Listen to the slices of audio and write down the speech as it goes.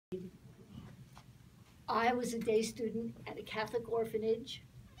I was a day student at a Catholic orphanage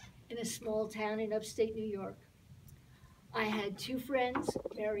in a small town in upstate New York. I had two friends,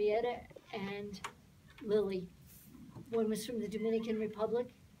 Marietta and Lily. One was from the Dominican Republic,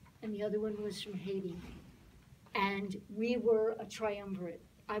 and the other one was from Haiti. And we were a triumvirate.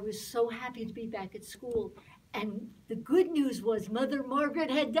 I was so happy to be back at school. And the good news was Mother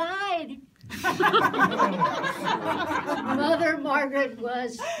Margaret had died. Mother Margaret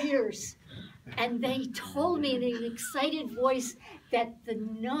was fierce. And they told me in an excited voice that the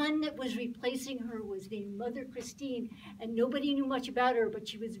nun that was replacing her was named Mother Christine, and nobody knew much about her, but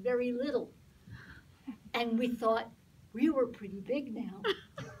she was very little. And we thought, we were pretty big now.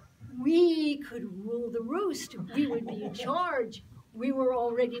 We could rule the roost. We would be in charge. We were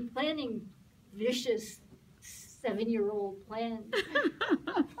already planning vicious 7-year-old plans.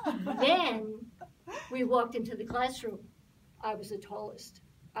 Then we walked into the classroom. I was the tallest.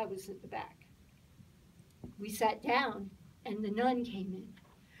 I was at the back. We sat down, and the nun came in.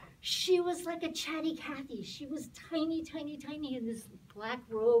 She was like a chatty Cathy. She was tiny, tiny, tiny in this black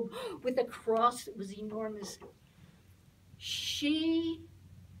robe with a cross that was enormous. She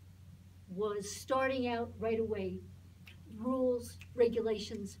was starting out right away. Rules,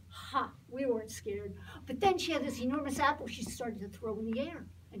 regulations, we weren't scared. But then she had this enormous apple she started to throw in the air,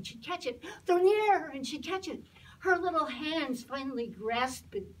 and she'd catch it, throw in the air, and she'd catch it. Her little hands finally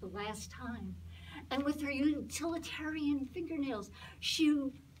grasped it the last time. And with her utilitarian fingernails,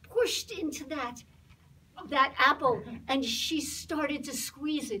 she pushed into that apple, and she started to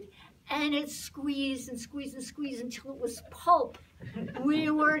squeeze it. And it squeezed and squeezed and squeezed until it was pulp. We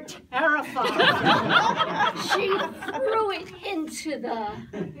were terrified. She threw it into the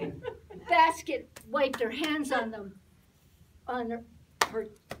basket, wiped her hands on them, on her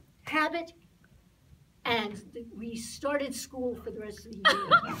habit, and we started school for the rest of the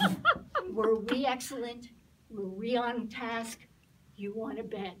year. Were we excellent? Were we on task? You want to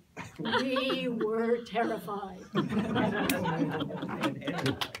bet. We were terrified.